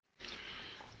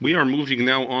We are moving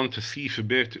now on to Sif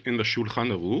Bet in the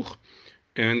Shulchan Aruch.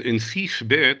 And in Sif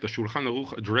Bet, the Shulchan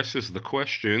Aruch addresses the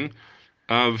question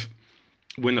of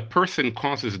when a person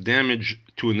causes damage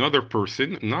to another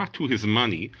person, not to his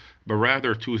money, but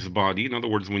rather to his body. In other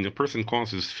words, when a person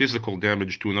causes physical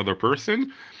damage to another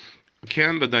person,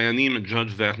 can the Dayanim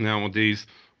judge that nowadays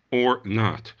or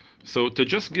not? So to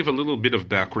just give a little bit of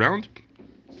background,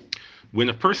 when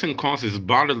a person causes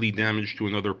bodily damage to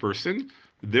another person,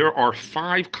 there are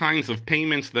 5 kinds of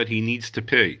payments that he needs to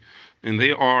pay. And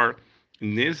they are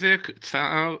nezek,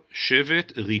 tsa'ar,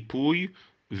 shevet, ripui,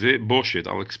 ve'boshet.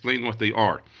 I'll explain what they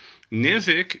are.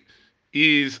 Nezek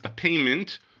is a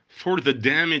payment for the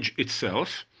damage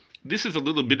itself. This is a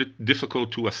little bit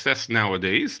difficult to assess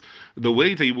nowadays. The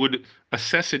way they would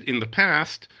assess it in the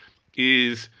past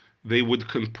is they would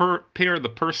compare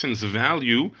the person's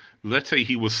value. Let's say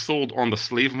he was sold on the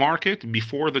slave market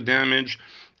before the damage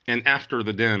and after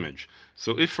the damage.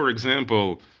 So if, for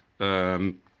example,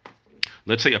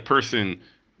 let's say a person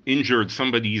injured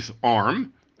somebody's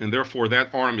arm, and therefore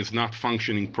that arm is not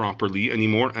functioning properly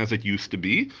anymore as it used to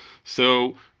be.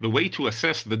 So the way to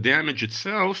assess the damage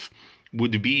itself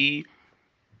would be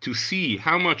to see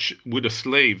how much would a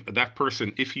slave, that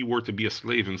person, if he were to be a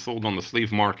slave and sold on the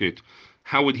slave market,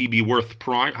 how would he be worth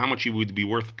prior, how much he would be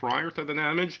worth prior to the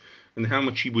damage, and how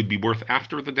much he would be worth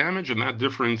after the damage, and that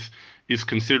difference is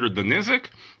considered the nezek.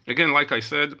 Again, like I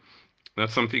said,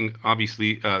 that's something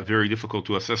obviously very difficult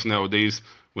to assess nowadays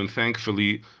when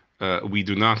thankfully we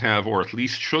do not have, or at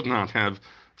least should not have,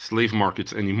 slave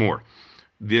markets anymore.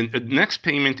 The next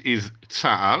payment is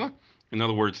tsa'ar. In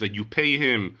other words, that you pay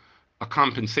him a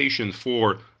compensation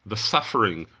for the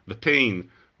suffering, the pain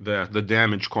that the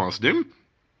damage caused him.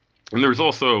 And there's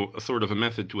also a sort of a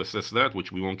method to assess that,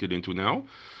 which we won't get into now.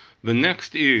 The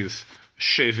next is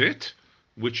shevet,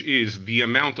 which is the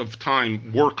amount of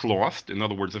time work lost. In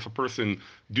other words, if a person,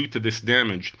 due to this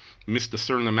damage, missed a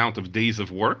certain amount of days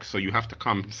of work, so you have to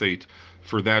compensate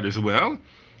for that as well.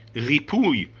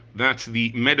 Ripui, that's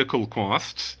the medical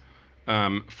costs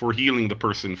for healing the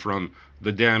person from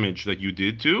the damage that you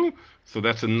did to. So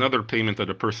that's another payment that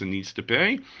a person needs to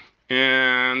pay.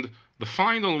 And the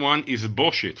final one is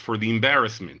boshet, for the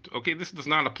embarrassment. Okay, this does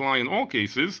not apply in all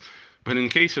cases, but in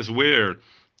cases where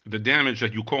the damage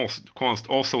that you caused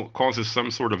also causes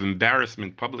some sort of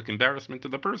embarrassment, public embarrassment to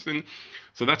the person,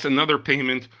 so that's another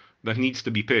payment that needs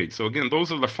to be paid. So again,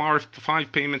 those are the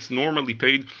five payments normally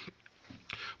paid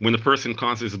when a person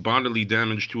causes bodily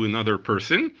damage to another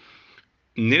person.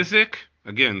 Nezek,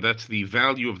 again, that's the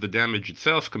value of the damage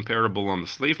itself, comparable on the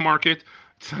slave market.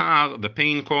 Tsar, the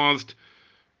pain caused.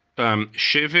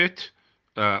 Shevet,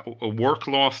 work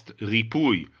lost.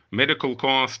 Ripui, medical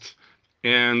costs.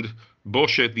 And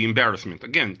boshet, the embarrassment.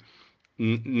 Again,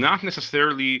 not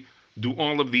necessarily do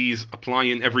all of these apply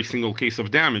in every single case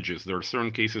of damages. There are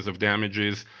certain cases of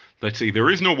damages, let's say there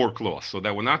is no work loss, so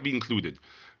that will not be included.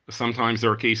 Sometimes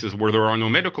there are cases where there are no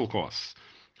medical costs.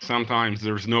 Sometimes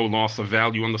there's no loss of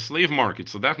value on the slave market,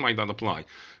 so that might not apply.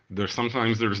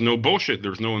 Sometimes there's no bullshit,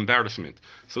 there's no embarrassment.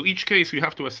 So each case you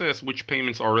have to assess which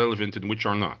payments are relevant and which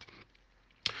are not.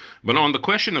 But on the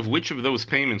question of which of those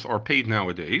payments are paid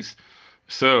nowadays,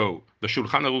 so the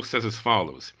Shulchan Aruch says as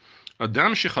follows: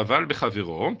 Adam shechaval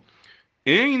bechavero,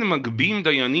 אין מגבים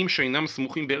דיינים שאינם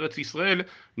סמוכים בארץ ישראל,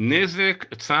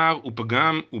 נזק, צער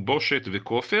ופגם ובושת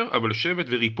וכופר, אבל שבט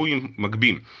וריפוי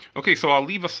מגבים. Okay, so I'll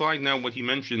leave aside now what he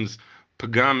mentions,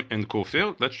 pagam and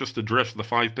kofir. Let's just address the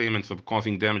 5 payments of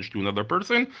causing damage to another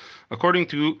person. According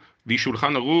to the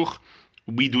Shulchan Aruch,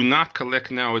 we do not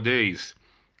collect nowadays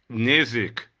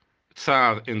nezik,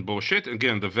 tsar, and boshet.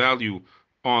 Again, the value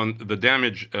on the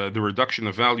damage, the reduction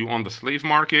of value on the slave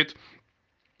market,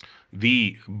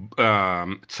 the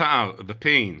tsar, the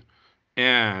pain,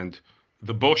 and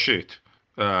the boshet,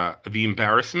 the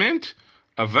embarrassment.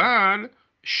 Aval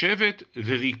shevet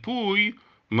v'ripui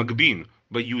magbin.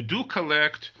 But you do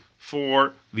collect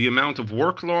for the amount of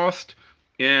work lost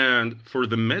and for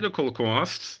the medical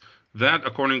costs. That,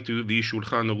 according to the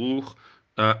Shulchan Aruch,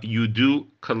 you do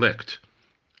collect.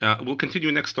 We'll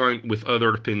continue next time with other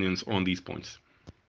opinions on these points.